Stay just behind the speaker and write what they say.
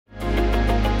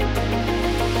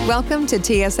Welcome to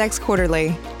TSX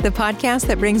Quarterly, the podcast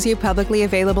that brings you publicly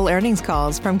available earnings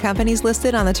calls from companies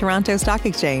listed on the Toronto Stock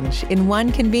Exchange in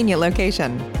one convenient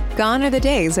location. Gone are the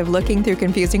days of looking through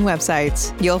confusing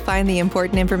websites. You'll find the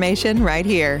important information right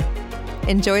here.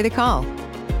 Enjoy the call.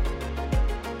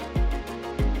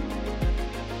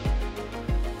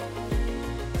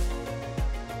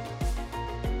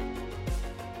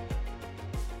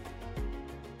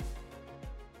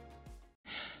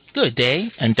 Good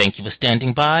day, and thank you for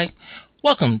standing by.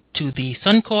 Welcome to the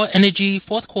Suncor Energy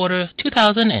Fourth Quarter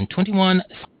 2021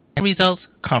 Results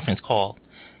Conference Call.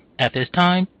 At this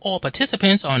time, all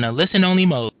participants are on a listen-only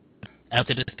mode.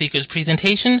 After the speaker's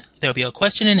presentation, there will be a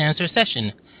question-and-answer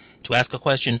session. To ask a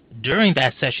question during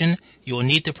that session, you will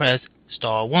need to press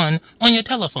star 1 on your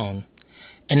telephone.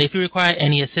 And if you require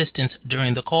any assistance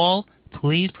during the call,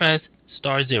 please press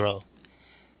star 0.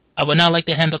 I would now like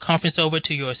to hand the conference over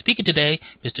to your speaker today,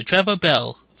 Mr. Trevor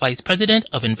Bell, Vice President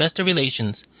of Investor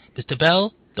Relations. Mr.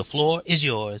 Bell, the floor is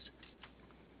yours.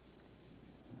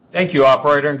 Thank you,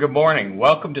 operator, and good morning.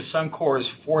 Welcome to Suncor's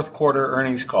fourth quarter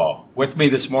earnings call. With me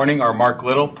this morning are Mark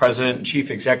Little, President and Chief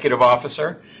Executive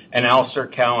Officer, and Alister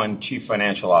Cowan, Chief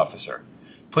Financial Officer.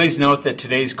 Please note that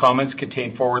today's comments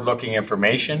contain forward-looking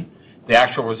information. The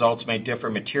actual results may differ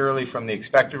materially from the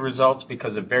expected results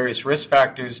because of various risk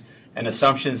factors and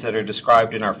assumptions that are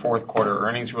described in our fourth quarter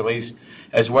earnings release,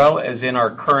 as well as in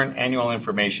our current annual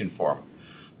information form.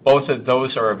 Both of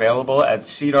those are available at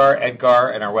SEDAR,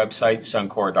 EDGAR, and our website,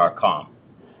 Suncor.com.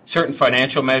 Certain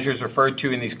financial measures referred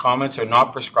to in these comments are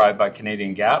not prescribed by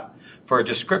Canadian GAAP. For a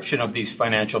description of these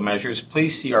financial measures,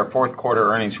 please see our fourth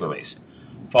quarter earnings release.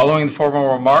 Following the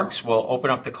formal remarks, we'll open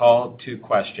up the call to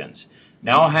questions.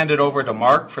 Now I'll hand it over to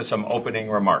Mark for some opening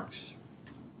remarks.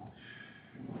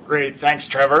 Great. Thanks,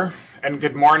 Trevor, and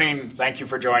good morning. Thank you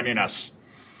for joining us.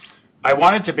 I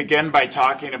wanted to begin by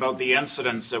talking about the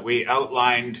incidents that we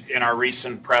outlined in our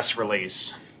recent press release.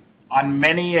 On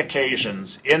many occasions,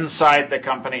 inside the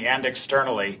company and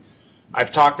externally,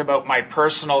 I've talked about my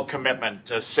personal commitment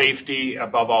to safety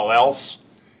above all else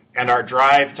and our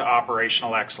drive to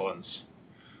operational excellence.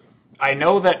 I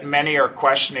know that many are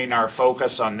questioning our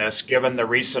focus on this given the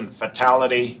recent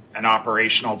fatality and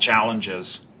operational challenges.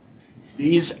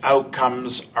 These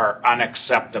outcomes are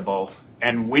unacceptable,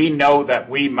 and we know that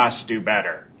we must do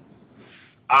better.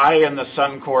 I and the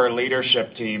Suncor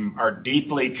leadership team are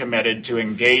deeply committed to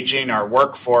engaging our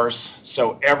workforce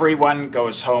so everyone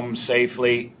goes home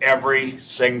safely every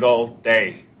single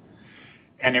day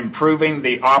and improving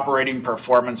the operating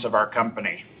performance of our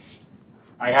company.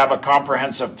 I have a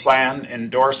comprehensive plan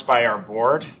endorsed by our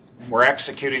board. We're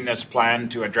executing this plan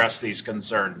to address these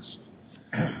concerns.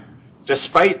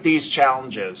 Despite these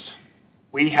challenges,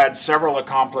 we had several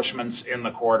accomplishments in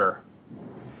the quarter.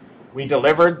 We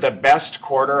delivered the best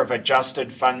quarter of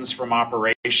adjusted funds from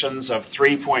operations of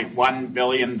 $3.1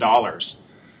 billion.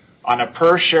 On a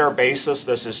per-share basis,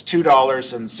 this is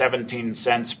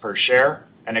 $2.17 per share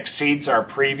and exceeds our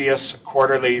previous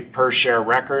quarterly per-share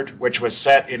record, which was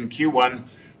set in Q1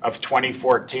 of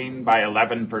 2014 by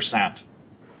 11%.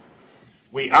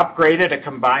 We upgraded a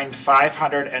combined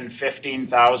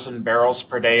 515,000 barrels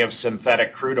per day of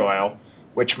synthetic crude oil,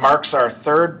 which marks our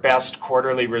third best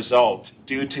quarterly result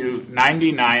due to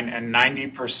 99 and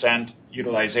 90%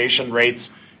 utilization rates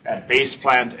at Base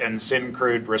Plant and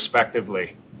Syncrude,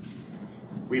 respectively.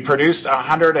 We produced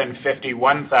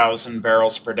 151,000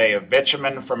 barrels per day of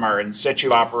bitumen from our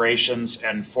in-situ operations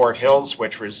and Fort Hills,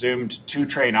 which resumed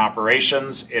two-train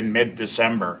operations in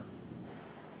mid-December.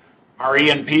 Our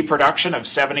E&P production of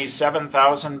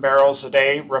 77,000 barrels a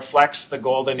day reflects the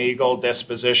Golden Eagle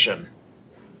disposition.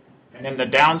 And in the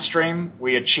downstream,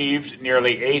 we achieved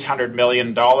nearly $800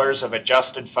 million of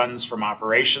adjusted funds from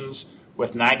operations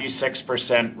with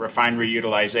 96% refinery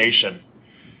utilization.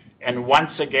 And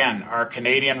once again, our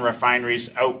Canadian refineries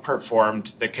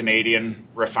outperformed the Canadian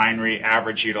refinery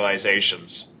average utilizations.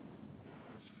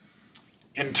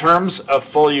 In terms of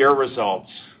full-year results,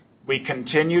 we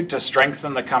continued to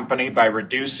strengthen the company by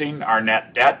reducing our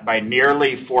net debt by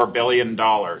nearly $4 billion.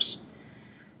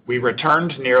 We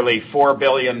returned nearly $4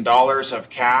 billion of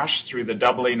cash through the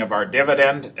doubling of our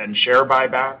dividend and share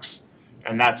buybacks,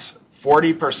 and that's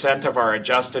 40% of our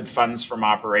adjusted funds from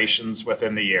operations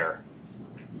within the year.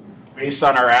 Based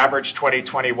on our average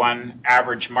 2021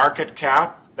 average market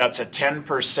cap, that's a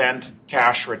 10%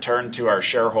 cash return to our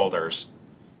shareholders.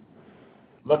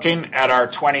 Looking at our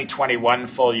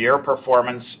 2021 full-year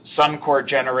performance, Suncor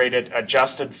generated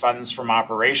adjusted funds from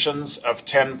operations of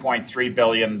 $10.3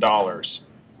 billion.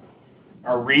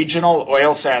 Our regional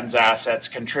oil sands assets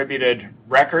contributed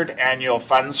record annual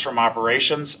funds from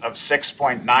operations of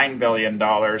 $6.9 billion,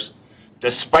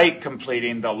 despite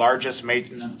completing the largest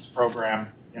maintenance program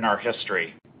in our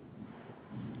history.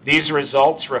 These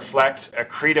results reflect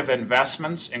accretive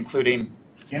investments, including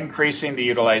increasing the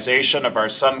utilization of our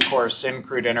Suncor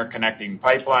Syncrude interconnecting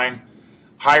pipeline,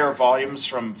 higher volumes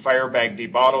from Firebag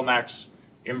debottlenecks,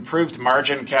 improved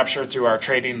margin capture through our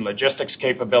trading logistics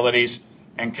capabilities,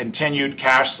 and continued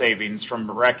cash savings from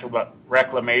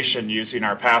reclamation using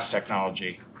our PASS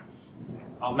technology.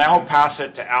 I'll now pass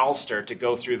it to Alister to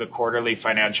go through the quarterly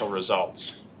financial results.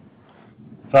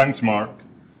 Thanks, Mark.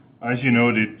 As you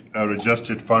noted, our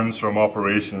adjusted funds from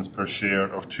operations per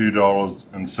share of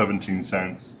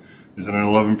 $2.17 is an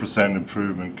 11%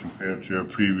 improvement compared to our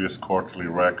previous quarterly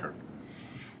record.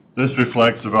 This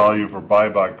reflects the value of our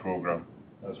buyback program,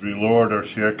 as we lowered our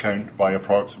share count by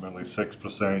approximately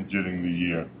 6% during the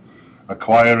year,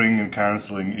 acquiring and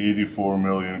cancelling 84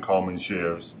 million common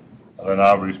shares at an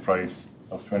average price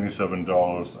of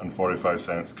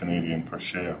 $27.45 Canadian per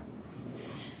share.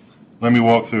 Let me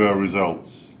walk through our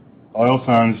results. Oil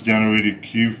sands generated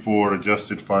Q4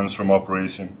 adjusted funds from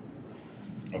operation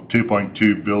of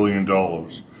 $2.2 billion,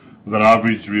 with an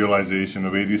average realization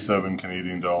of 87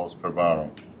 Canadian dollars per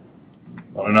barrel.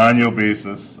 On an annual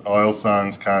basis, oil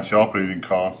sands cash operating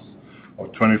costs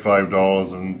of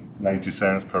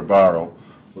 $25.90 per barrel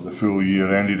for the full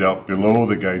year ended up below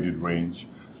the guided range,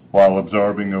 while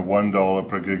absorbing a $1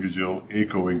 per gigajoule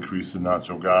AECO increase in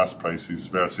natural gas prices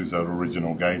versus our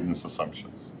original guidance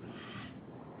assumptions.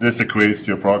 This equates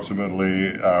to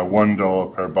approximately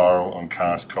 $1 per barrel on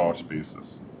cash cost basis.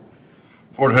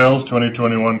 Fort Hills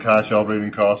 2021 cash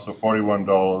operating costs of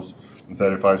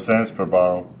 $41.35 per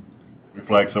barrel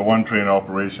reflects a one-train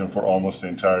operation for almost the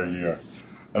entire year.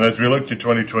 And as we look to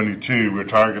 2022, we're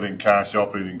targeting cash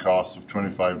operating costs of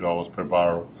 $25 per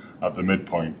barrel at the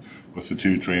midpoint with the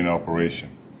two-train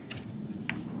operation.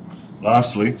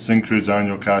 Lastly, Syncrude's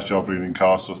annual cash operating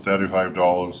costs of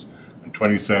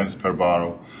 $35.20 per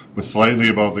barrel was slightly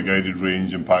above the guided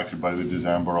range impacted by the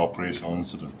December operational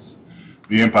incidents.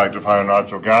 The impact of higher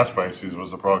natural gas prices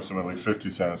was approximately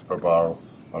 50 cents per barrel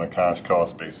on a cash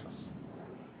cost basis.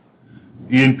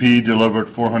 E&P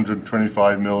delivered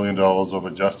 $425 million of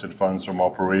adjusted funds from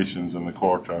operations in the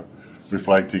quarter,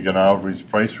 reflecting an average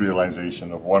price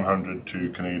realization of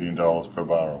 102 Canadian dollars per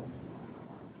barrel.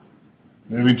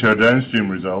 Moving to our downstream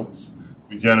results,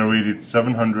 we generated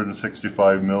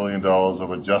 $765 million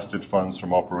of adjusted funds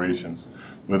from operations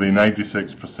with a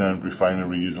 96%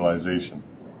 refinery utilization.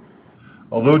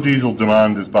 Although diesel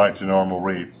demand is back to normal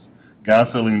rates,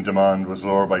 gasoline demand was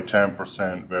lower by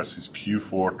 10% versus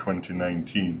Q4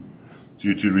 2019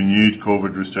 due to renewed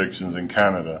COVID restrictions in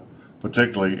Canada,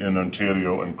 particularly in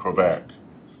Ontario and Quebec.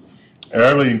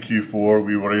 Early in Q4,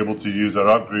 we were able to use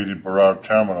our upgraded Burrard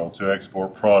terminal to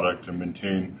export product and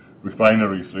maintain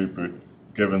refinery throughput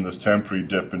given this temporary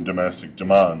dip in domestic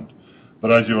demand.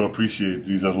 But as you will appreciate,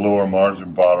 these are lower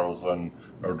margin barrels than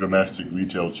our domestic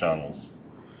retail channels.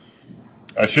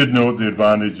 I should note the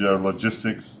advantage our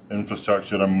logistics,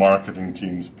 infrastructure and marketing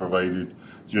teams provided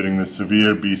during the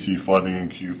severe BC flooding in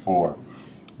Q4.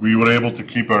 We were able to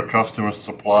keep our customers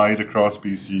supplied across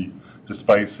BC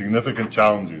despite significant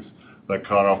challenges that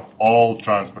cut off all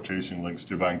transportation links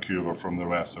to Vancouver from the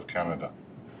rest of Canada.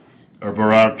 Our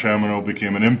Burrard terminal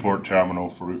became an import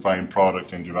terminal for refined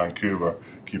product into Vancouver,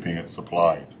 keeping it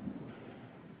supplied.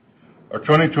 Our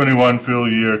 2021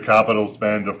 full-year capital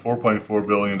spend of $4.4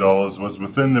 billion was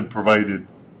within the provided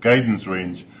guidance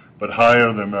range, but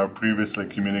higher than our previously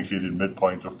communicated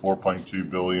midpoint of $4.2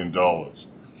 billion.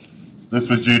 This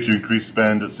was due to increased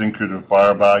spend at Syncrude and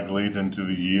Firebag late into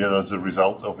the year as a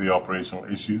result of the operational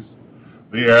issues,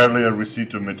 the earlier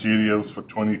receipt of materials for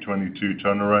 2022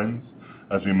 turnarounds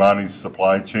as we managed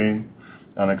supply chain,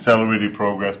 and accelerated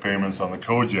progress payments on the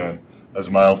cogen as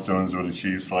milestones were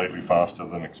achieved slightly faster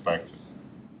than expected.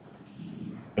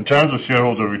 In terms of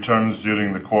shareholder returns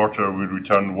during the quarter, we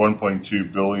returned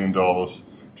 $1.2 billion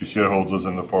to shareholders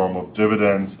in the form of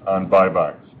dividends and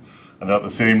buybacks, and at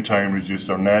the same time reduced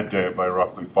our net debt by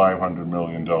roughly $500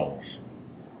 million.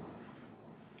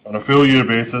 On a full-year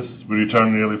basis, we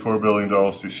returned nearly $4 billion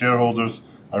to shareholders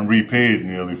and repaid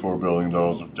nearly $4 billion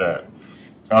of debt.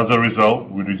 As a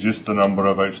result, we reduced the number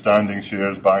of outstanding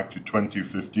shares back to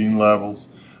 2015 levels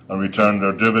and returned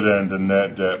our dividend and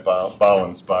net debt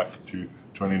balance back to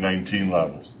 2019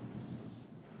 levels.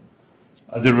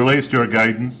 As it relates to our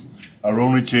guidance, our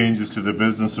only change is to the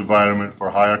business environment for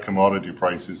higher commodity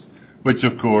prices, which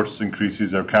of course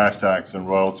increases our cash tax and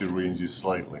royalty ranges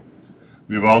slightly.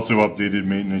 We have also updated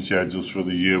maintenance schedules for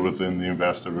the year within the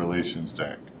investor relations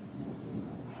deck.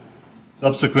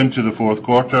 Subsequent to the fourth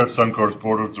quarter, Suncor's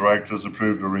board of directors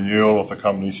approved a renewal of the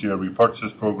company's share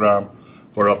repurchase program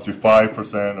for up to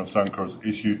 5% of Suncor's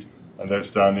issued and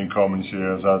outstanding common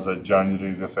shares as of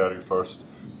January the 31st,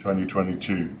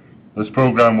 2022. This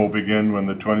program will begin when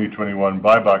the 2021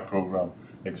 buyback program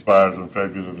expires on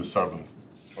February the 7th,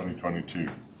 2022.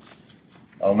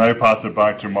 I'll now pass it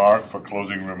back to Mark for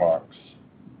closing remarks.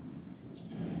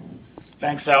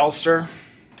 Thanks, Alistair.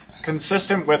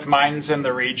 Consistent with mines in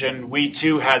the region, we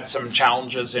too had some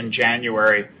challenges in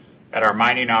January at our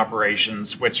mining operations,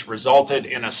 which resulted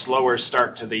in a slower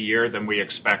start to the year than we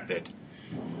expected.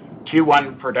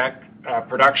 Q1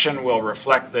 production will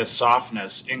reflect this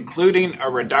softness, including a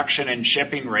reduction in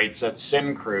shipping rates at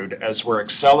Syncrude as we're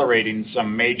accelerating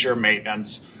some major maintenance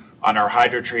on our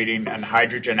hydrotreating and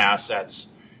hydrogen assets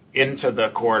into the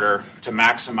quarter to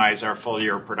maximize our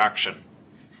full-year production.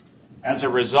 As a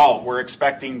result, we're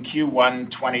expecting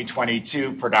Q1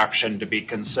 2022 production to be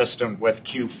consistent with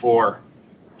Q4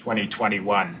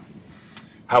 2021.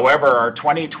 However, our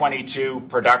 2022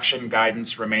 production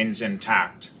guidance remains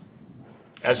intact.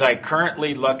 As I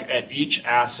currently look at each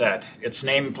asset, its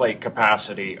nameplate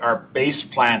capacity, our base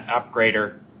plant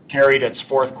upgrader carried its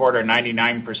fourth quarter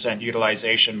 99%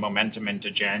 utilization momentum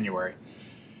into January.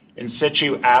 In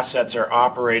situ assets are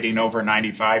operating over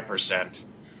 95%.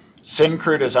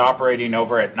 Syncrude is operating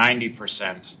over at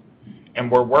 90%, and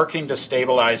we're working to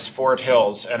stabilize Fort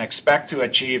Hills and expect to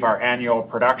achieve our annual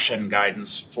production guidance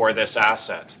for this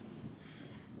asset.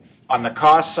 On the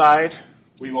cost side,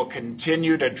 we will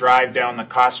continue to drive down the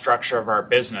cost structure of our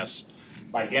business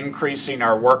by increasing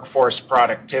our workforce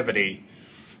productivity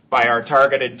by our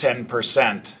targeted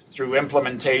 10% through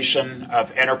implementation of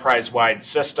enterprise-wide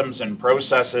systems and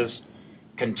processes,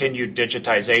 continued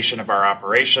digitization of our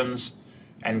operations,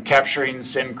 and capturing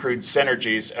Syncrude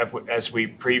synergies as we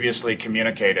previously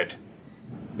communicated.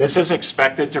 This is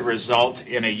expected to result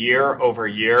in a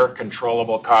year-over-year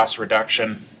controllable cost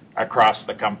reduction across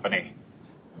the company.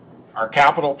 Our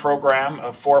capital program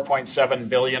of $4.7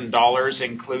 billion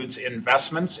includes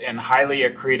investments in highly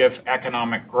accretive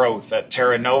economic growth at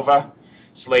Terra Nova,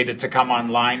 slated to come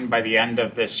online by the end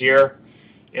of this year,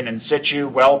 in situ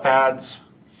well pads,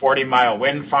 40 Mile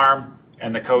Wind Farm,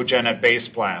 and the cogen at Base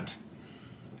Plant.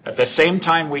 At the same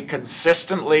time, we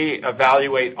consistently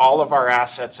evaluate all of our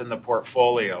assets in the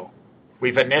portfolio.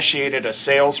 We've initiated a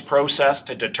sales process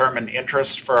to determine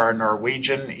interest for our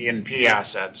Norwegian E&P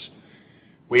assets.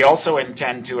 We also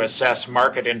intend to assess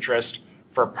market interest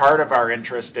for part of our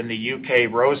interest in the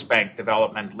UK Rosebank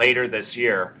development later this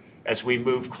year as we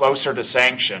move closer to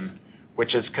sanction,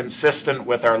 which is consistent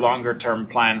with our longer-term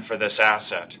plan for this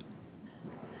asset.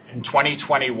 In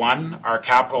 2021, our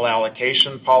capital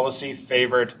allocation policy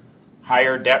favored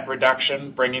higher debt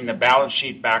reduction, bringing the balance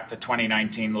sheet back to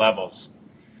 2019 levels.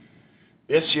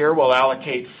 This year, we'll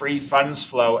allocate free funds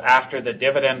flow after the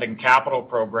dividend and capital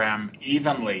program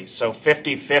evenly, so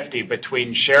 50-50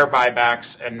 between share buybacks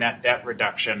and net debt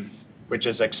reduction, which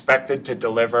is expected to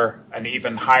deliver an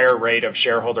even higher rate of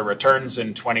shareholder returns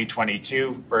in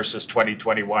 2022 versus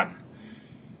 2021.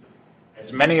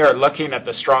 As many are looking at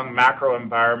the strong macro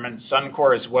environment,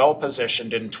 Suncor is well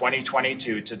positioned in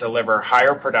 2022 to deliver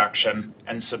higher production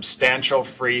and substantial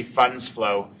free funds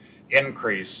flow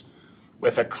increase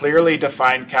with a clearly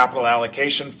defined capital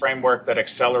allocation framework that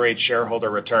accelerates shareholder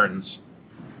returns.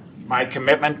 My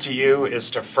commitment to you is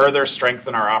to further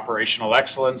strengthen our operational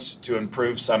excellence to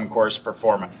improve Suncor's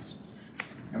performance.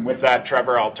 And with that,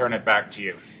 Trevor, I'll turn it back to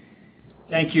you.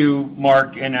 Thank you,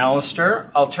 Mark and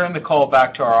Alistair. I'll turn the call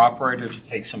back to our operator to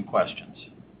take some questions.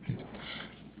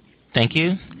 Thank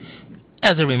you.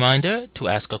 As a reminder, to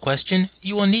ask a question,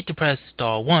 you will need to press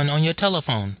star 1 on your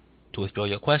telephone. To withdraw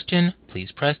your question,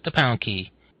 please press the pound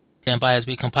key. Stand by as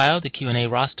we compile the Q&A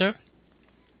roster.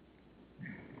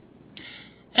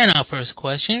 And our first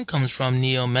question comes from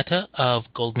Neil Mehta of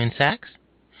Goldman Sachs.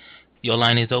 Your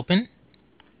line is open.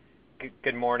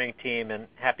 Good morning, team, and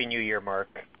Happy New Year,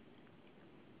 Mark.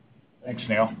 Thanks,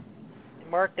 Neil.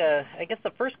 Mark, I guess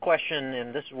the first question,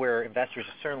 and this is where investors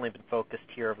have certainly been focused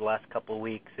here over the last couple of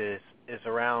weeks, is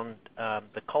around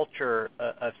the culture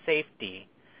of safety.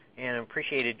 And I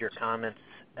appreciated your comments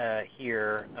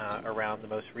here around the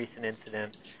most recent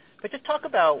incident. But just talk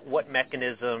about what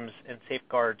mechanisms and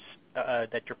safeguards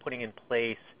that you're putting in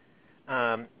place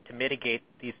to mitigate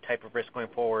these type of risks going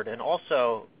forward, and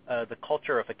also the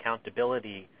culture of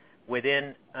accountability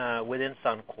within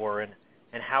Suncor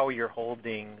and how you're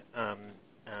holding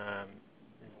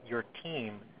your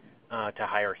team to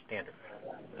higher standards.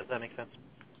 Does that make sense?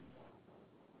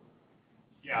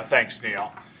 Yeah, thanks,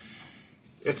 Neil.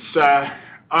 It's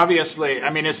obviously,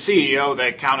 as CEO, the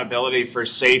accountability for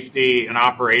safety and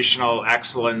operational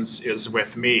excellence is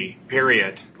with me,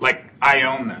 period. Like, I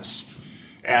own this.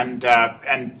 And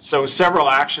so several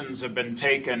actions have been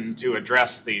taken to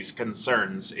address these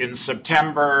concerns. In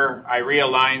September, I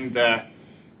realigned the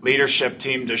leadership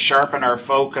team to sharpen our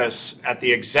focus at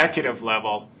the executive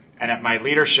level and at my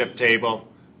leadership table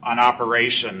on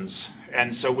operations.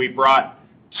 And so we brought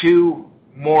 2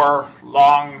 more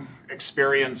long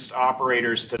experienced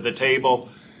operators to the table.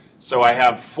 So I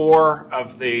have 4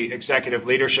 of the executive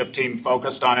leadership team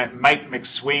focused on it. Mike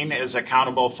McSween is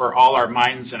accountable for all our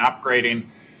mines and upgrading.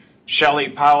 Shelley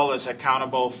Powell is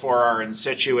accountable for our in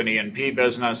situ and E&P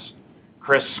business.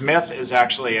 Chris Smith is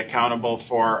actually accountable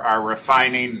for our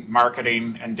refining,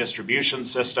 marketing, and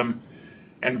distribution system.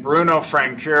 And Bruno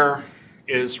Francoeur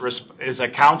is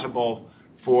accountable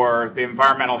for the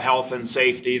environmental health and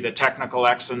safety, the technical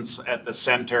excellence at the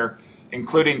center,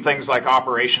 including things like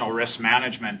operational risk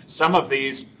management. Some of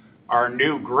these are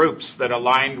new groups that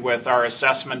aligned with our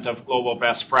assessment of global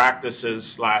best practices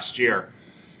last year.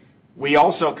 We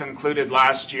also concluded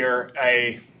last year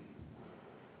a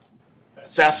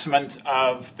assessment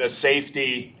of the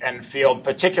safety and field,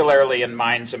 particularly in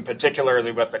mines and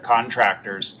particularly with the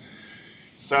contractors.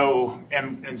 So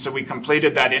we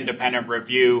completed that independent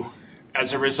review.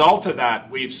 As a result of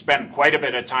that, we've spent quite a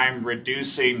bit of time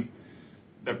reducing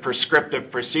the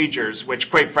prescriptive procedures, which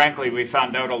quite frankly we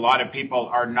found out a lot of people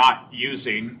are not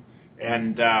using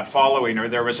and following, or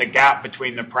there was a gap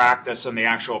between the practice and the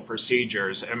actual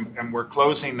procedures, and we're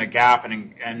closing the gap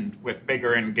and with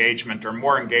bigger engagement or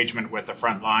more engagement with the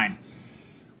front line.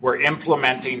 We're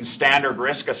implementing standard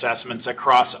risk assessments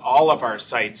across all of our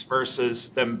sites versus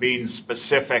them being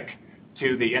specific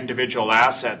to the individual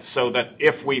assets, so that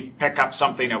if we pick up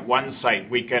something at one site,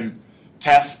 we can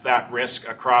test that risk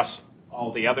across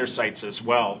all the other sites as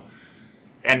well.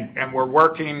 And we're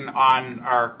working on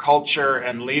our culture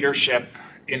and leadership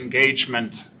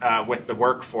engagement with the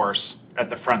workforce at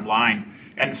the front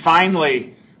line. And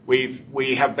finally,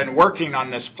 we have been working on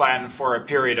this plan for a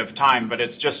period of time, but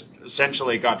it's just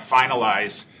essentially got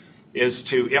finalized, is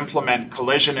to implement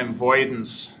collision avoidance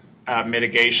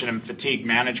mitigation and fatigue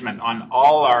management on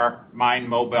all our mine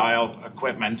mobile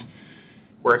equipment.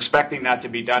 We're expecting that to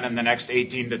be done in the next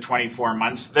 18 to 24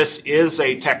 months. This is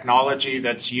a technology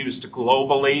that's used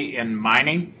globally in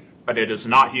mining, but it is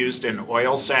not used in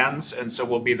oil sands, and so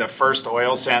we'll be the first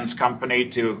oil sands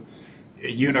company to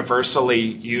universally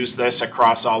use this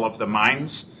across all of the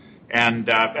mines. And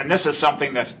this is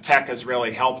something that Teck has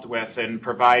really helped with in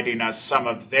providing us some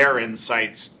of their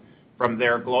insights from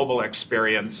their global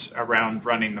experience around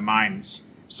running the mines.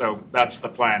 So that's the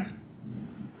plan.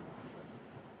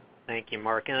 Thank you,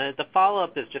 Mark. And the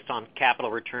follow-up is just on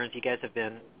capital returns. You guys have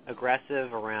been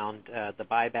aggressive around the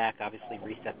buyback, obviously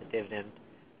reset the dividend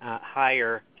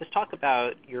higher. Just talk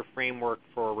about your framework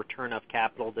for return of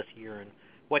capital this year and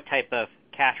what type of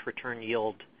cash return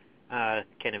yield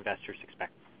can investors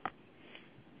expect?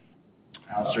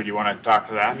 Alistair, do you want to talk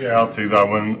to that? Yeah, I'll take that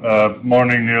one.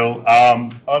 Morning, Neil.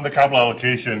 On the capital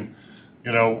allocation,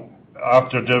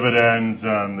 after dividends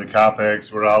and the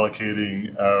CapEx, we're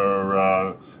allocating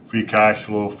our free cash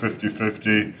flow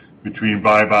 50-50 between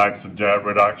buybacks and debt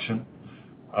reduction.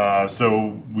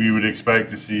 So we would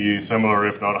expect to see similar,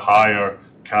 if not higher,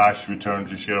 cash return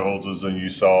to shareholders than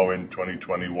you saw in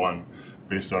 2021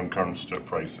 based on current strip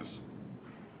prices.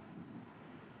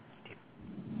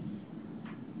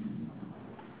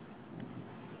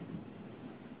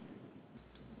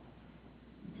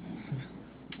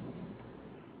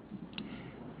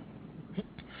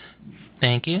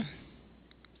 Thank you.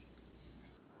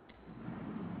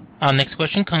 Our next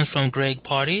question comes from Greg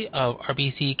Pardy of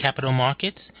RBC Capital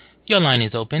Markets. Your line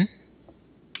is open.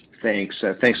 Thanks.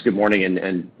 Good morning.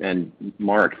 And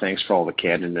Mark, thanks for all the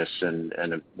candidness and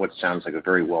what sounds like a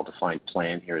very well-defined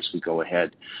plan here as we go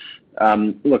ahead.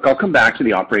 Look, I'll come back to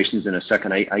the operations in a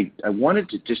second. I wanted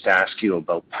to just ask you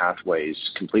about Pathways,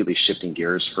 completely shifting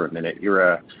gears for a minute. You're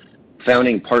a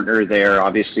founding partner there.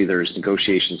 Obviously, there's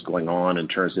negotiations going on in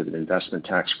terms of an investment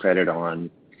tax credit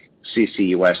on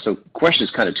CCUS. So the question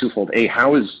is kind of twofold. A,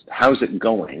 how's it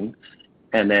going?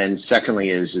 And then secondly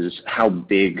is how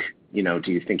big,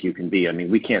 do you think you can be? I mean,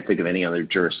 we can't think of any other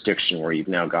jurisdiction where you've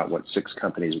now got, 6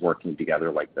 companies working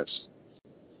together like this.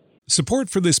 Support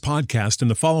for this podcast and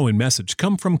the following message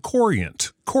come from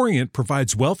Corient. Corient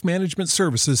provides wealth management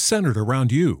services centered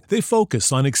around you. They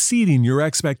focus on exceeding your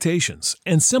expectations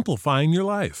and simplifying your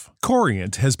life.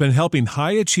 Corient has been helping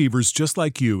high achievers just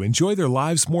like you enjoy their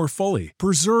lives more fully,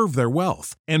 preserve their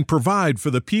wealth, and provide for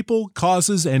the people,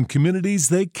 causes, and communities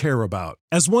they care about.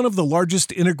 As one of the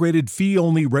largest integrated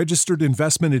fee-only registered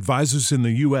investment advisors in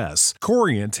the U.S.,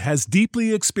 Corient has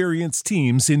deeply experienced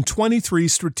teams in 23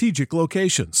 strategic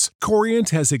locations. Corient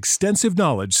has extensive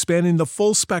knowledge spanning the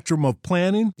full spectrum of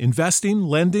planning, investing,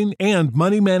 lending, and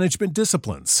money management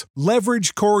disciplines.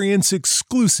 Leverage Corient's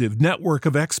exclusive network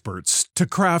of experts to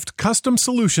craft custom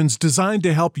solutions designed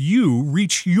to help you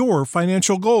reach your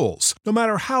financial goals, no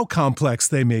matter how complex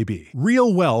they may be.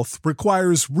 Real wealth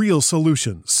requires real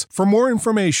solutions. For more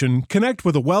information, connect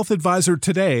with a wealth advisor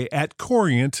today at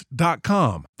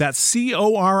Corient.com. That's Corient.com.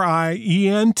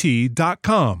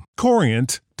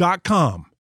 Corient.com.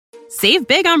 Save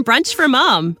big on brunch for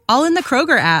mom, all in the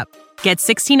Kroger app. Get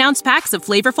 16-ounce packs of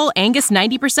flavorful Angus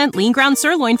 90% lean ground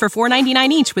sirloin for $4.99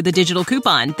 each with a digital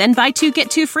coupon. Then buy 2,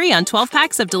 get 2 free on 12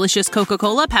 packs of delicious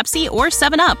Coca-Cola, Pepsi, or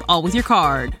 7-Up, all with your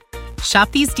card.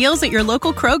 Shop these deals at your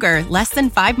local Kroger, less than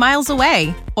 5 miles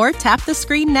away. Or tap the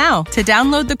screen now to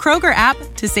download the Kroger app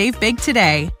to save big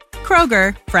today.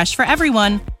 Kroger, fresh for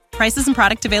everyone. Prices and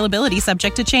product availability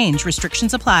subject to change.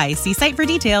 Restrictions apply. See site for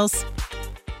details.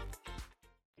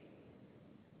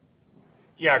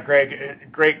 Yeah,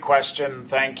 Greg, great question.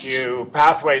 Thank you.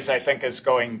 Pathways, I think, is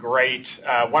going great.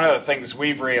 One of the things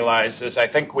we've realized is I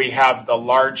think we have the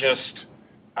largest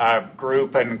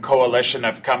group and coalition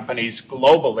of companies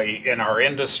globally in our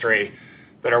industry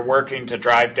that are working to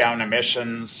drive down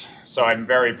emissions. So I'm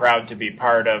very proud to be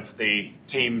part of the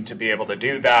team to be able to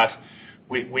do that.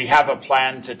 We have a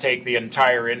plan to take the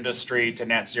entire industry to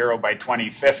net zero by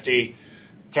 2050.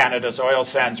 Canada's oil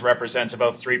sands represents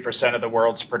about 3% of the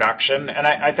world's production, and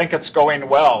I think it's going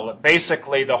well.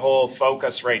 Basically, the whole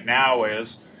focus right now is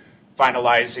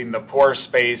finalizing the pore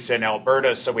space in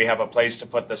Alberta so we have a place to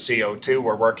put the CO2.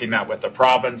 We're working that with the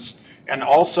province, and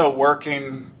also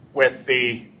working with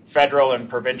the federal and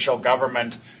provincial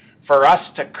government for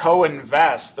us to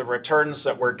co-invest the returns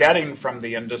that we're getting from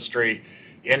the industry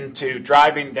into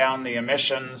driving down the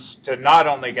emissions to not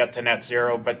only get to net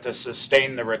zero, but to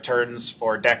sustain the returns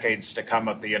for decades to come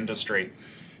of the industry.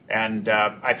 And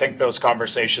I think those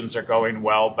conversations are going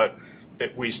well, but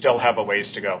we still have a ways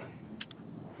to go.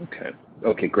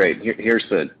 Okay, great. Here's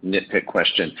the nitpick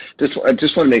question. I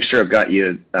just want to make sure I've got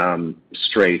you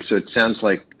straight. So it sounds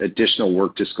like additional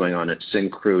work just going on at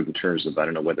Syncrude in terms of, I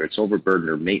don't know, whether it's overburden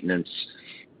or maintenance.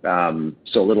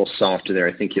 So a little softer there,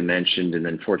 I think you mentioned, and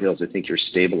then Fort Hills, I think you're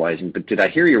stabilizing. But did I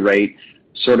hear you right,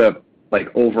 sort of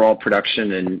like overall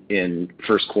production in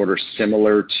first quarter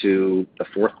similar to the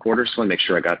fourth quarter? So I want to make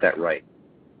sure I got that right.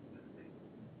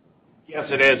 Yes,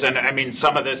 it is. And I mean,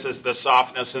 some of this is the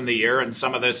softness in the year, and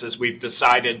some of this is we've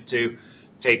decided to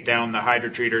take down the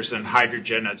hydrotreaters and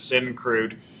hydrogen at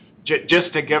Syncrude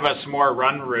just to give us more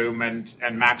run room and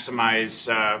maximize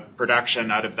production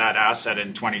out of that asset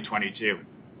in 2022.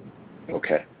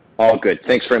 Okay. All good.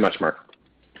 Thanks very much, Mark.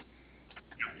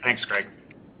 Thanks, Greg.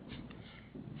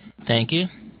 Thank you.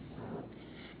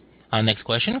 Our next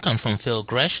question comes from Phil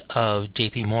Gresh of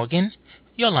JP Morgan.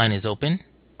 Your line is open.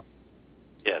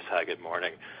 Yes. Hi, good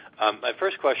morning. My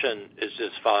first question is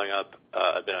just following up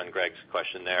a bit on Greg's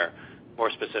question there,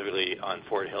 more specifically on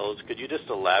Fort Hills. Could you just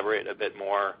elaborate a bit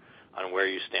more on where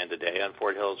you stand today on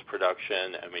Fort Hills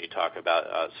production, and when you talk about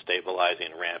stabilizing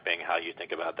and ramping, how you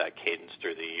think about that cadence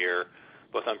through the year,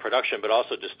 both on production but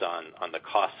also just on the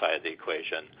cost side of the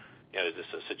equation? You know, is this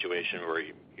a situation where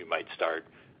you might start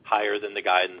higher than the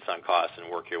guidance on costs and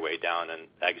work your way down and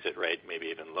exit rate maybe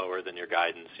even lower than your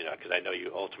guidance? You know, because I know you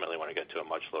ultimately want to get to a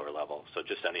much lower level. So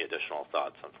just any additional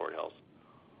thoughts on Fort Hills?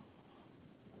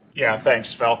 Yeah, thanks,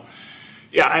 Phil.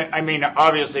 Yeah, I mean,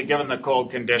 obviously, given the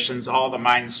cold conditions, all the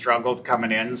mines struggled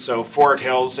coming in. So Fort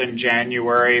Hills in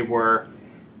January were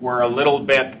a little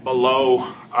bit below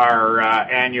our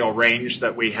annual range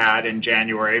that we had in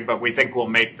January, but we think we'll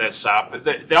make this up.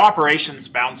 The operation's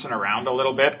bouncing around a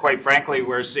little bit. Quite frankly,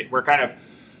 we're kind of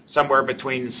somewhere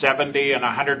between 70 and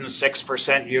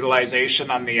 106%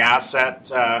 utilization on the asset,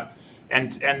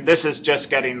 and this is just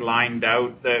getting lined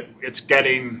out. It's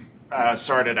getting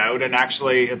sorted out, and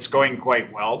actually it's going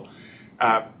quite well.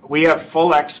 We have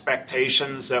full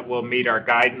expectations that we'll meet our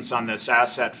guidance on this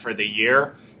asset for the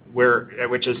year,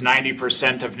 which is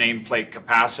 90% of nameplate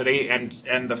capacity,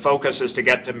 and the focus is to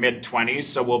get to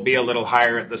mid-20s, so we'll be a little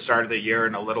higher at the start of the year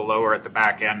and a little lower at the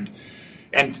back end.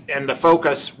 And the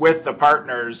focus with the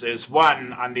partners is,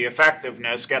 one, on the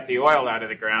effectiveness, get the oil out of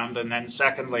the ground, and then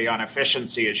secondly, on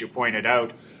efficiency, as you pointed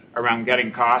out. around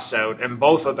getting costs out, and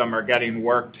both of them are getting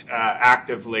worked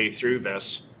actively through this.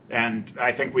 And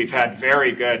I think we've had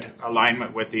very good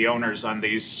alignment with the owners on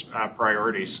these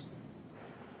priorities.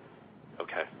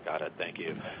 Okay, got it. Thank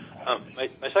you.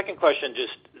 My second question,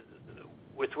 just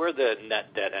with where the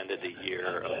net debt ended the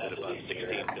year of about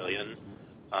 $16 billion,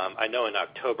 I know in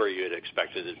October you had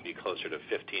expected it to be closer to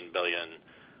 $15 billion.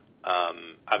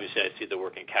 Obviously, I see the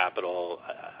working capital.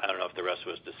 I don't know if the rest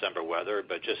was December weather,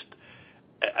 but just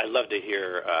I'd love to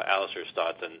hear Alister's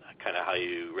thoughts on kind of how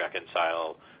you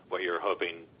reconcile what you're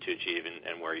hoping to achieve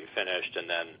and where you finished, and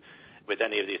then with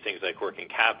any of these things like working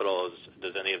capital,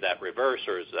 does any of that reverse,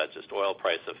 or is that just oil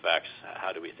price effects?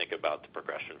 How do we think about the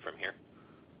progression from here?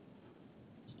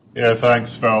 Yeah, thanks,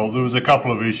 Phil. There was a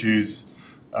couple of issues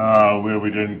where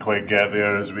we didn't quite get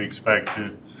there as we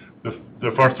expected.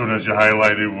 The first one, as you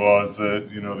highlighted, was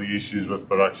the issues with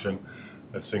production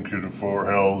at Syncrude and Fort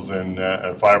Hills and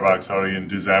Firebag, in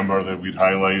December that we'd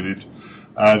highlighted.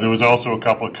 There was also a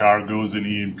couple of cargoes in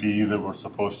E&P that were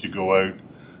supposed to go out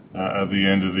at the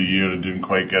end of the year and didn't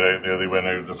quite get out there. They went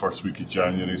out the first week of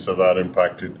January, so that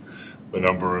impacted the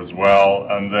number as well.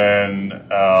 And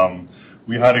then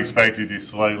we had expected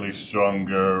a slightly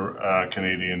stronger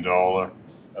Canadian dollar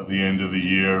at the end of the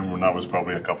year, and that was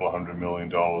probably a couple of $100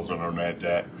 million on our net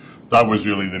debt. That was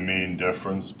really the main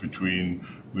difference between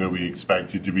where we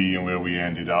expected to be and where we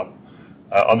ended up.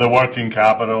 On the working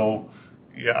capital,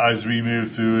 as we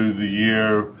move through the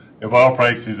year, if oil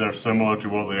prices are similar to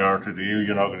what they are today,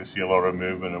 you're not going to see a lot of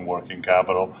movement in working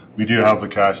capital. We do have the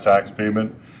cash tax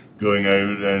payment going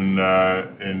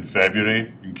out in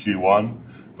February, in Q1,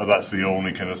 but that's the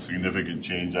only kind of significant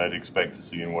change I'd expect to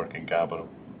see in working capital.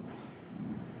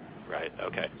 Right,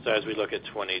 okay. So as we look at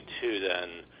 22 then,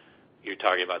 you're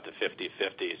talking about the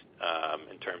 50/50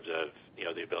 in terms of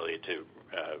the ability to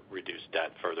reduce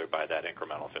debt further by that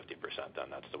incremental 50%, then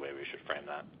that's the way we should frame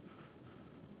that?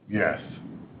 Yes.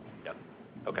 Yep.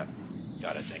 Okay.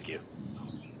 Got it. Thank you.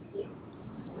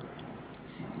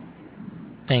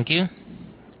 Thank you.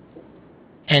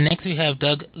 And next we have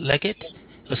Doug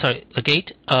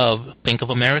Leggate of Bank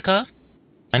of America.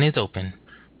 Line is open.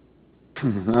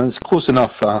 It's close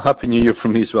enough. Happy New Year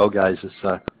from me as well, guys.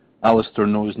 It's Alister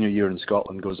knows New Year in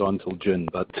Scotland goes on till June,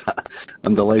 but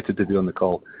I'm delighted to be on the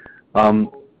call.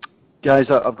 Guys,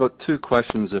 I've got two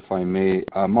questions, if I may.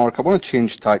 Mark, I want to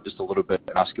change tack just a little bit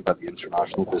and ask about the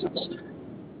international business.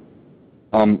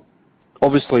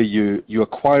 Obviously, you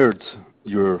acquired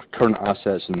your current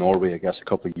assets in Norway, I guess, a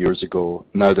couple of years ago.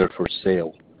 Now they're for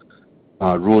sale.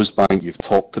 Rosebank, you've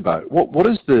talked about. What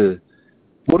is the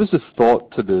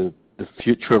thought to the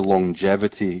future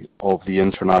longevity of the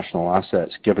international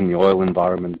assets, given the oil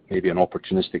environment, maybe an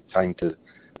opportunistic time to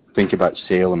think about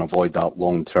sale and avoid that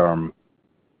long-term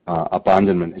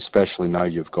abandonment, especially now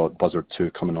you've got Buzzard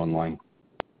 2 coming online?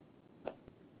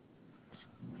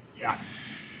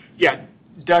 Yeah,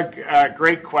 Doug,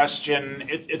 great question.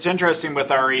 It's interesting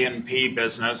with our E&P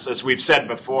business. As we've said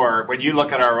before, when you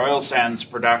look at our oil sands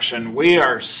production, we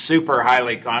are super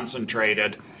highly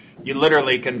concentrated. You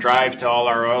literally can drive to all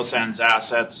our oil sands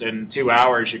assets in 2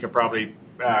 hours. You could probably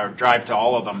drive to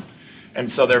all of them.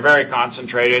 And so they're very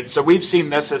concentrated. So we've seen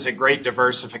this as a great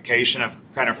diversification of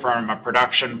kind of from a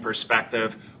production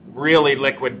perspective, really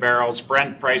liquid barrels,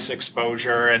 Brent price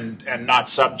exposure, and not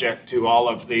subject to all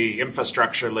of the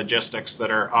infrastructure logistics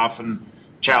that are often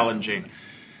challenging.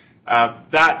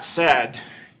 That said,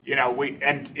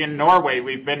 in Norway,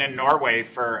 we've been in Norway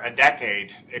for a decade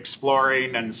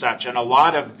exploring and such, and a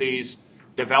lot of these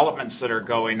developments that are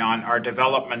going on are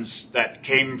developments that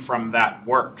came from that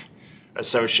work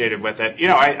associated with it.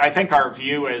 I think our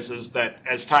view is that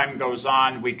as time goes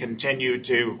on, we continue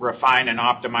to refine and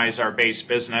optimize our base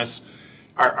business.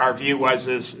 Our view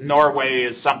is Norway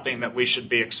is something that we should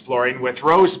be exploring. With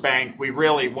Rosebank, we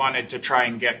really wanted to try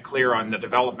and get clear on the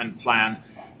development plan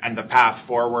and the path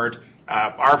forward.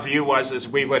 Our view was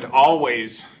we would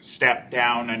always step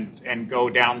down and go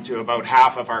down to about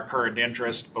half of our current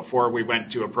interest before we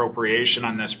went to appropriation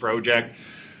on this project.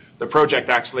 The project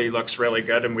actually looks really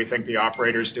good, and we think the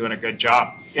operator's doing a good job.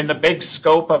 In the big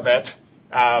scope of it,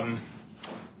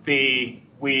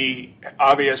 we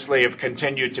obviously have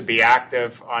continued to be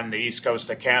active on the east coast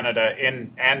of Canada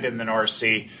and in the North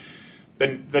Sea.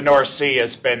 The North Sea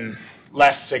has been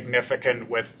less significant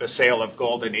with the sale of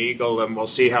Golden Eagle, and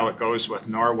we'll see how it goes with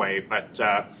Norway. But,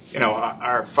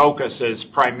 our focus is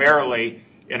primarily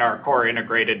in our core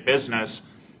integrated business,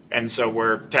 and so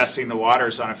we're testing the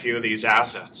waters on a few of these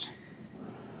assets.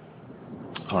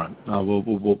 All right.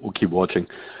 We'll keep watching.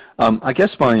 I guess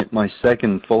my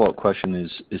second follow-up question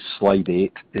is slide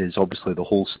 8 is obviously the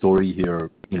whole story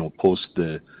here, post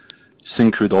the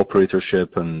Syncrude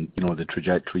operatorship and the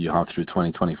trajectory you have through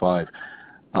 2025.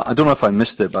 I don't know if I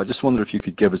missed it, but I just wonder if you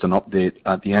could give us an update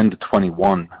at the end of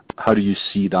 21. How do you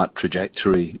see that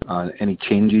trajectory? Any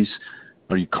changes?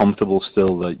 Are you comfortable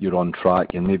still that you're on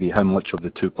track? And maybe how much of the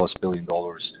 $2+ billion,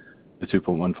 the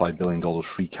 $2.15 billion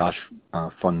free cash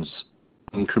funds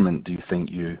increment do you think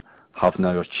you have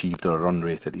now achieved a run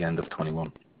rate at the end of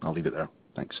 21? I'll leave it there.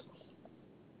 Thanks.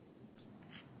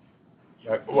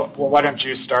 Yeah, well, why don't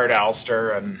you start,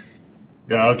 Alister?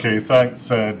 Yeah, okay. Thanks,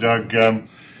 Doug.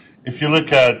 If you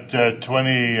look at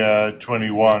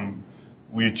 2021,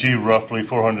 we achieved roughly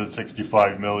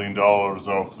 $465 million of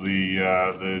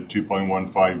the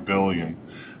 $2.15 billion.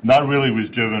 And that really was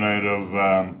driven out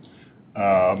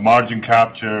of margin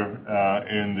capture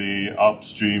in the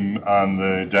upstream and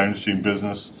the downstream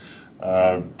business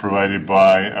provided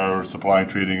by our supply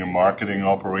trading and marketing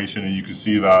operation. And you can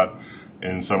see that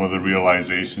in some of the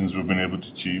realizations we've been able to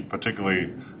achieve, particularly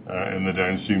in the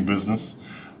downstream business.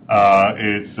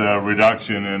 It's a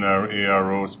reduction in our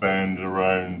ARO spend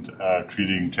around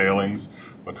treating tailings,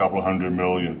 a couple of $100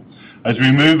 million. As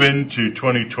we move into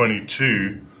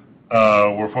 2022,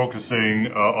 we're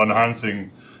focusing on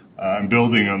enhancing and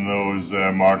building on those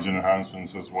margin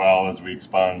enhancements as well as we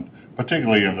expand,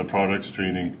 particularly in the products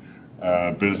trading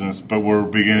business. But we're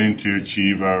beginning to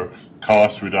achieve our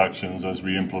cost reductions as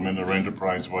we implement our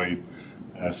enterprise-wide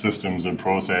systems and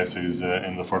processes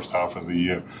in the first half of the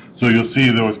year. So you'll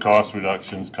see those cost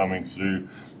reductions coming through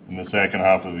in the second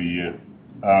half of the year.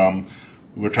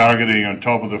 We're targeting on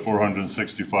top of the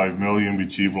 $465 million we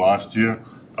achieved last year,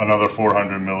 another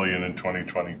 $400 million in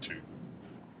 2022.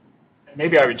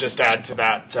 Maybe I would just add to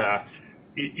that,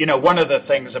 one of the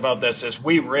things about this is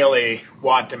we really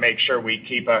want to make sure we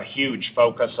keep a huge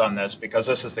focus on this because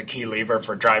this is the key lever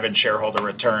for driving shareholder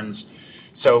returns.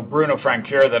 So Bruno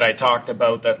Francoeur that I talked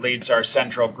about that leads our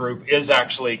central group is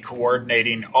actually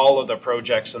coordinating all of the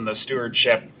projects and the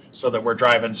stewardship so that we're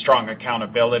driving strong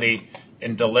accountability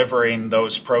in delivering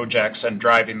those projects and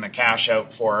driving the cash out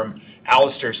for them.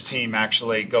 Alister's team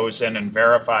actually goes in and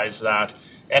verifies that.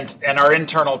 And our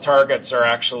internal targets are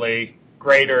actually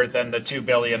greater than the $2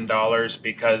 billion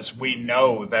because we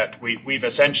know that we've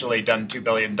essentially done $2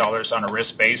 billion on a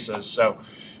risk basis. So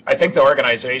I think the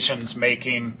organization's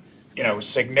making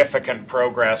significant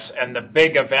progress. And the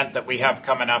big event that we have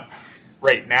coming up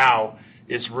right now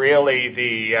is really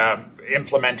the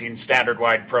implementing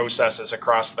standard-wide processes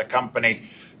across the company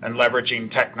and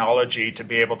leveraging technology to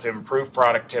be able to improve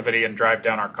productivity and drive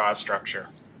down our cost structure.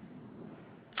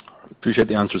 Appreciate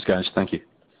the answers, guys. Thank you.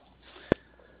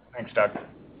 Thanks, Doug.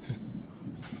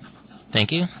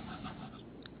 Thank you.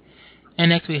 And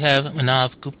next we have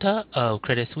Manav Gupta of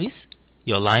Credit Suisse.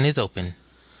 Your line is open.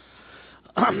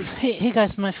 Hey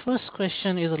guys, my first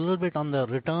question is a little bit on the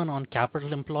return on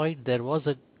capital employed. There was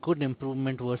a good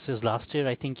improvement versus last year.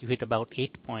 I think you hit about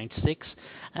 8.6.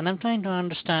 And I'm trying to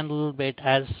understand a little bit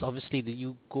as obviously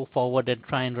you go forward and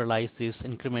try and realize this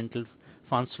incremental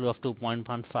funds flow of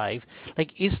 2.15.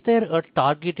 Like, is there a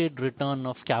targeted return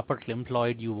of capital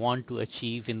employed you want to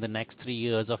achieve in the next 3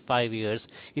 years or 5 years?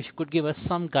 If you could give us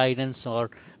some guidance or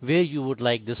where you would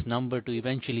like this number to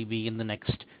eventually be in the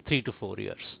next 3 to 4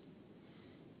 years.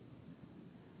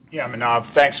 Yeah,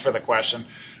 Manav, thanks for the question.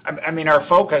 I mean, our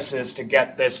focus is to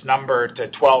get this number to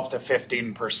 12 to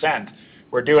 15%.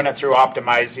 We're doing it through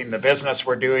optimizing the business.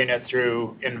 We're doing it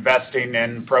through investing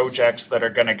in projects that are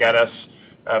going to get us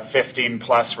a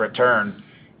 15+ return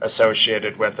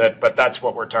associated with it, but that's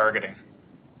what we're targeting.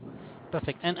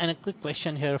 Perfect. And a quick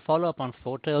question here, follow up on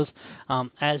Fort Hills.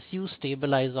 As you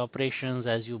stabilize operations,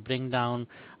 as you bring down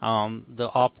the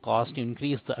op cost, you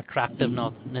increase the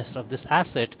attractiveness of this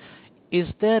asset, is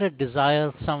there a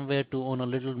desire somewhere to own a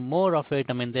little more of it?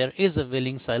 I mean, there is a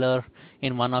willing seller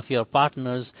in one of your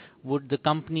partners. Would the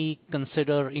company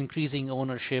consider increasing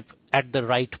ownership at the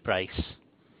right price?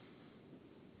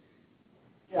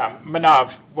 Yeah,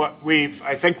 Manav,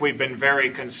 I think we've been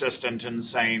very consistent in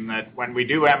saying that when we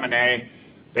do M&A,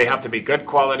 they have to be good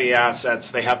quality assets.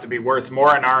 They have to be worth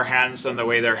more in our hands than the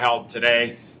way they're held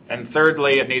today. And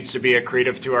thirdly, it needs to be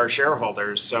accretive to our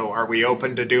shareholders. So are we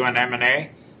open to doing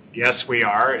M&A? Yes, we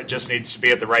are. It just needs to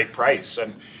be at the right price.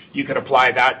 And you could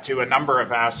apply that to a number of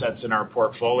assets in our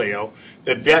portfolio.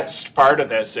 The best part of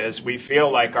this is we feel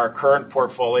like our current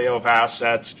portfolio of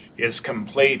assets is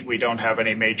complete. We don't have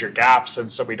any major gaps,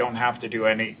 and so we don't have to do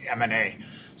any M&A.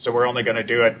 So we're only going to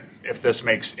do it if this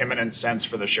makes imminent sense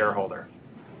for the shareholder.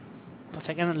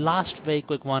 Perfect. And last very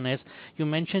quick one is, you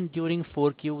mentioned during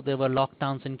 4Q there were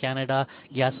lockdowns in Canada.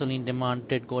 Gasoline demand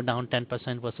did go down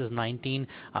 10% versus 19.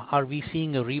 Are we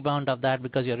seeing a rebound of that?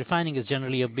 Because your refining is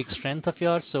generally a big strength of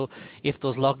yours. So if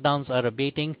those lockdowns are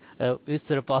abating, is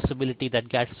there a possibility that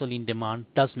gasoline demand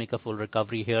does make a full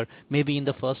recovery here, maybe in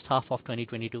the first half of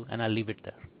 2022? And I'll leave it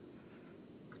there.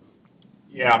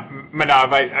 Yeah,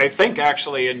 Manav, I think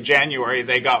actually in January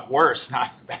they got worse,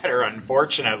 not better,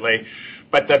 unfortunately.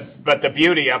 But the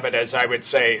beauty of it is, I would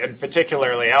say, and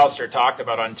particularly Alister talked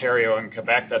about Ontario and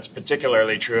Quebec. That's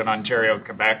particularly true in Ontario and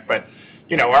Quebec. But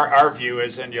our view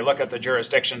is, and you look at the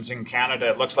jurisdictions in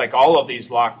Canada, it looks like all of these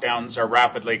lockdowns are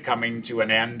rapidly coming to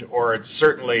an end, or it's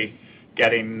certainly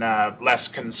getting less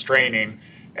constraining.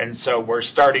 And so we're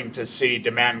starting to see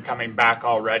demand coming back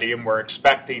already, and we're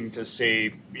expecting to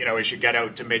see, as you get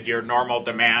out to mid-year, normal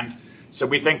demand. So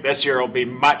we think this year will be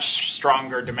much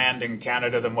stronger demand in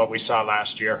Canada than what we saw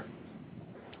last year.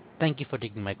 Thank you for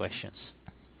taking my questions.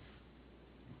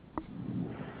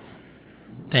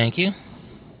 Thank you.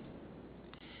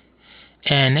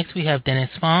 And next we have Dennis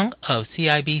Fong of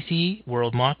CIBC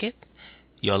World Market.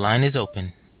 Your line is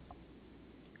open.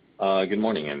 Good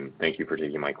morning, and thank you for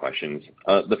taking my questions.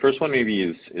 The first one maybe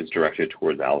is directed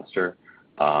towards Alister.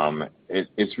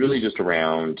 It's really just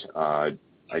around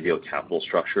ideal capital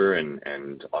structure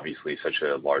and obviously such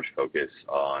a large focus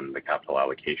on the capital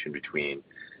allocation between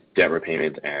debt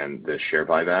repayment and the share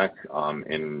buyback.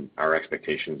 In our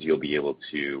expectations, you'll be able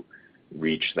to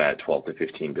reach that $12 to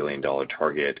 $15 billion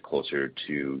target closer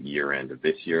to year end of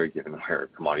this year, given where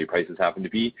commodity prices happen to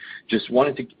be. Just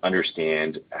wanted to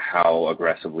understand how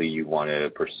aggressively you want to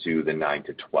pursue the 9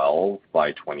 to 12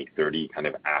 by 2030, kind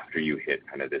of after you hit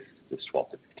kind of this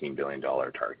 $12 to $15 billion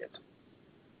target.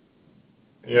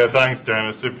 Yeah, thanks,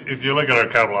 Dennis. If you look at our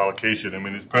capital allocation, I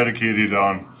mean, it's predicated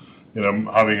on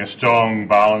having a strong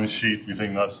balance sheet. We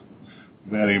think that's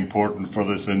very important for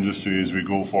this industry as we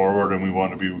go forward, and we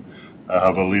want to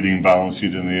have a leading balance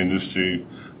sheet in the industry.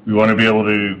 We want to be able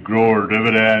to grow our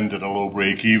dividend at a low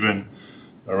break even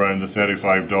around the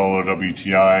 $35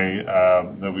 WTI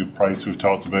we've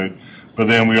talked about. But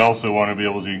then we also want to be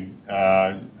able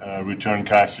to return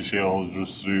cash to shareholders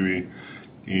through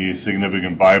a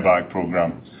significant buyback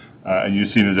program. And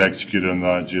you've seen us execute on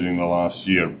that during the last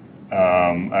year.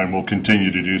 And we'll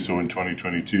continue to do so in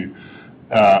 2022.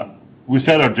 We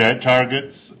set our debt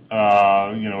targets,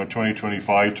 a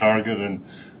 2025 target, and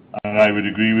I would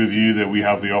agree with you that we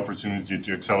have the opportunity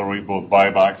to accelerate both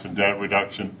buybacks and debt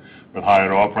reduction with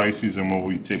higher oil prices, and we'll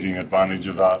be taking advantage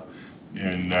of that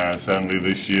in certainly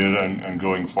this year and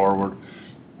going forward.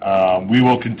 We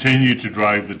will continue to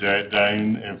drive the debt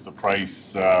down if the price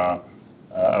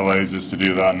allows us to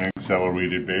do that on an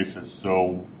accelerated basis.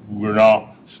 So we're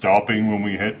not stopping when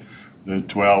we hit the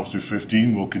 12 to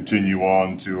 15. We'll continue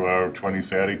on to our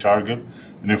 2030 target.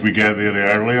 And if we get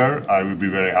there earlier, I would be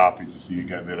very happy to see you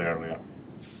get there earlier.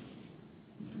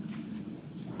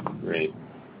 Great.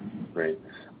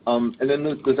 And then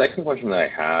the second question that I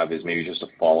have is maybe just a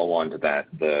follow-on to that,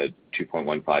 the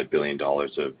 $2.15 billion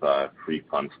of free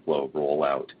funds flow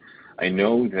rollout. I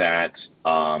know that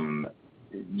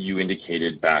you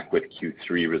indicated back with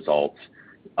Q3 results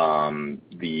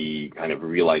the kind of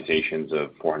realizations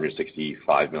of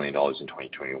 $465 million in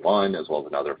 2021, as well as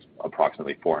another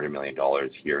approximately $400 million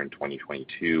here in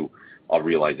 2022 of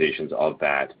realizations of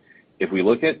that. If we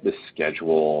look at the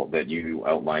schedule that you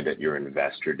outlined at your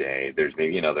Investor Day, there's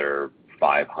maybe another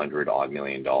 $500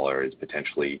 million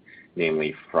potentially,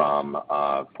 namely from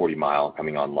 40 Mile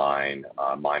coming online,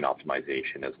 mine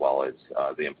optimization, as well as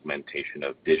the implementation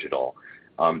of digital.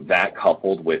 That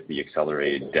coupled with the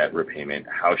accelerated debt repayment,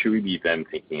 how should we be then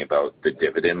thinking about the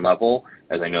dividend level?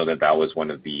 As I know that was one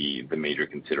of the major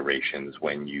considerations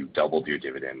when you doubled your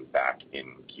dividend back in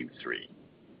Q3.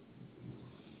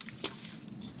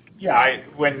 Yeah,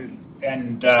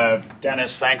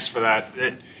 Dennis, thanks for that.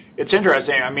 It's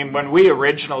interesting. I mean, when we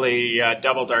originally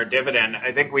doubled our dividend,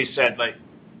 I think we said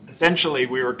essentially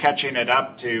we were catching it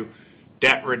up to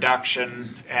debt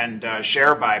reduction and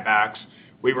share buybacks.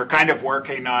 We were kind of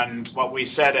working on what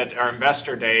we said at our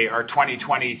Investor Day, our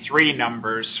 2023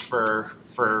 numbers for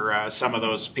some of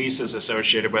those pieces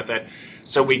associated with it.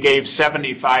 So we gave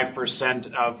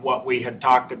 75% of what we had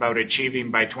talked about achieving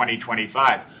by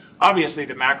 2025. Obviously,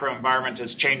 the macro environment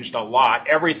has changed a lot.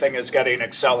 Everything is getting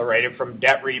accelerated from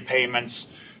debt repayments,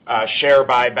 share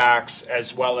buybacks, as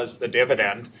well as the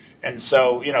dividend. And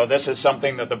so, this is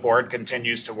something that the board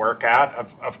continues to work at.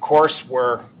 Of course,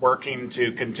 we're working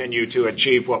to continue to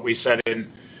achieve what we set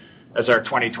in as our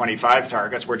 2025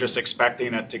 targets. We're just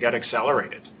expecting it to get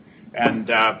accelerated. And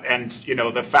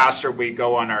the faster we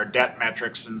go on our debt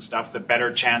metrics and stuff, the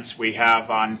better chance we have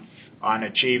on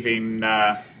achieving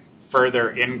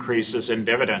further increases in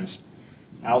dividends.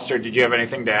 Alistair, did you have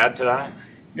anything to add to that?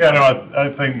 Yeah, no, I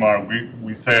think, Mark,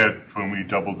 we said when we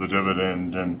doubled the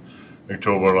dividend in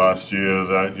October last year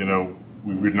that,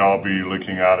 we would not be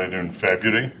looking at it in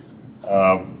February.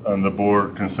 And the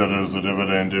board considers the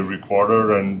dividend every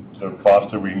quarter, and the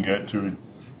faster we can get to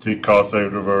take costs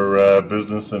out of our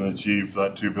business and achieve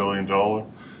that $2 billion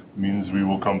means we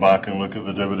will come back and look at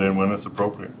the dividend when it's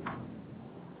appropriate.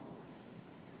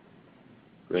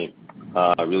 Great.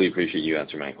 I really appreciate you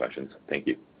answering my questions. Thank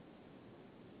you.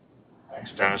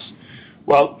 Thanks, Dennis.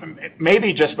 Well,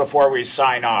 maybe just before we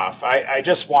sign off, I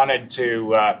just wanted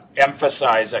to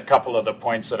emphasize a couple of the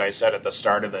points that I said at the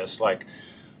start of this. Like,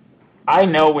 I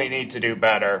know we need to do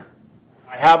better.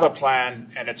 I have a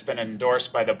plan, and it's been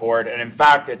endorsed by the board, and in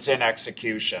fact, it's in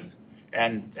execution,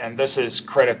 and this is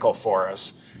critical for us.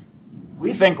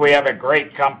 We think we have a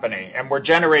great company, and we're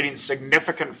generating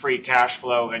significant free cash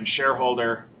flow and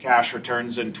shareholder cash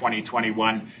returns in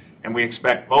 2021, and we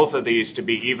expect both of these to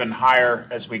be even higher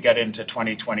as we get into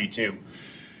 2022.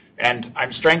 And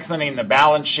I'm strengthening the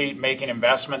balance sheet, making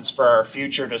investments for our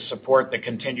future to support the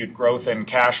continued growth in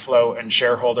cash flow and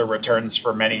shareholder returns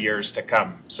for many years to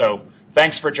come. So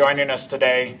thanks for joining us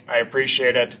today. I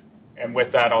appreciate it. And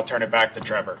with that, I'll turn it back to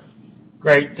Trevor.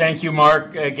 Great. Thank you,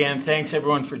 Mark. Again, thanks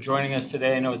everyone for joining us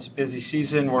today. I know it's a busy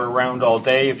season. We're around all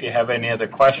day if you have any other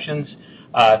questions.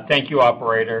 Thank you,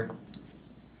 operator.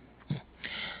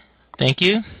 Thank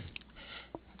you.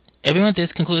 Everyone,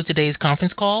 this concludes today's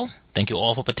conference call. Thank you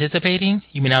all for participating.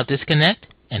 You may now disconnect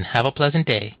and have a pleasant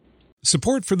day.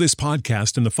 Support for this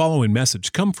podcast and the following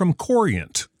message come from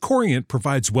Corient. Corient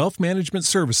provides wealth management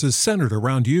services centered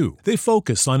around you. They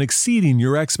focus on exceeding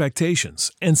your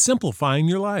expectations and simplifying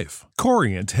your life.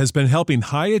 Corient has been helping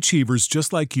high achievers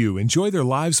just like you enjoy their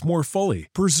lives more fully,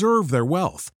 preserve their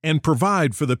wealth, and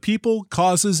provide for the people,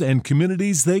 causes, and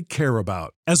communities they care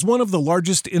about. As one of the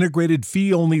largest integrated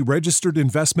fee-only registered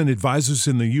investment advisors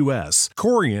in the U.S.,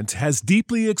 Corient has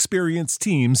deeply experienced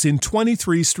teams in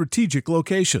 23 strategic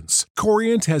locations.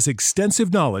 Corient has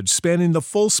extensive knowledge spanning the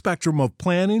full spectrum of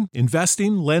planning,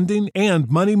 investing, lending, and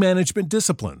money management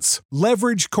disciplines.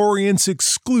 Leverage Corient's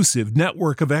exclusive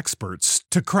network of experts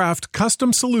to craft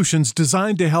custom solutions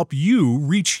designed to help you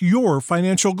reach your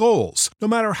financial goals, no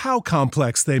matter how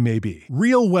complex they may be.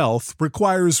 Real wealth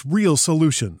requires real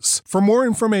solutions. For more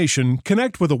information,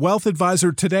 connect with a wealth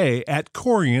advisor today at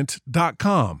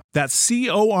Corient.com. That's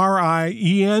Corient.com.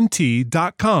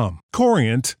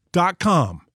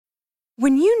 Corient.com.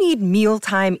 When you need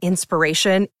mealtime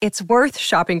inspiration, it's worth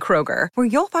shopping Kroger, where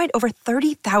you'll find over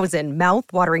 30,000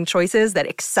 mouth-watering choices that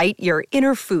excite your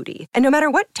inner foodie. And no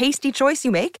matter what tasty choice you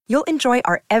make, you'll enjoy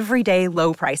our everyday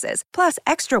low prices, plus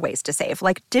extra ways to save,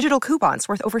 like digital coupons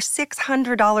worth over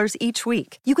 $600 each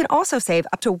week. You can also save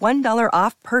up to $1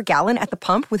 off per gallon at the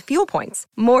pump with fuel points.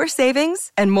 More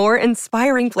savings and more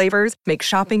inspiring flavors make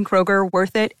shopping Kroger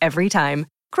worth it every time.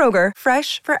 Kroger,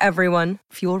 fresh for everyone.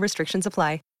 Fuel restrictions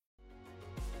apply.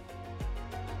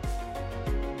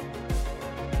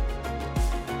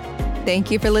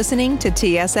 Thank you for listening to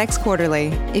TSX Quarterly.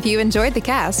 If you enjoyed the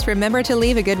cast, remember to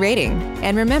leave a good rating.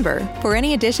 And remember, for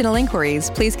any additional inquiries,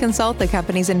 please consult the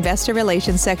company's investor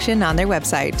relations section on their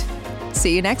website.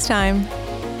 See you next time.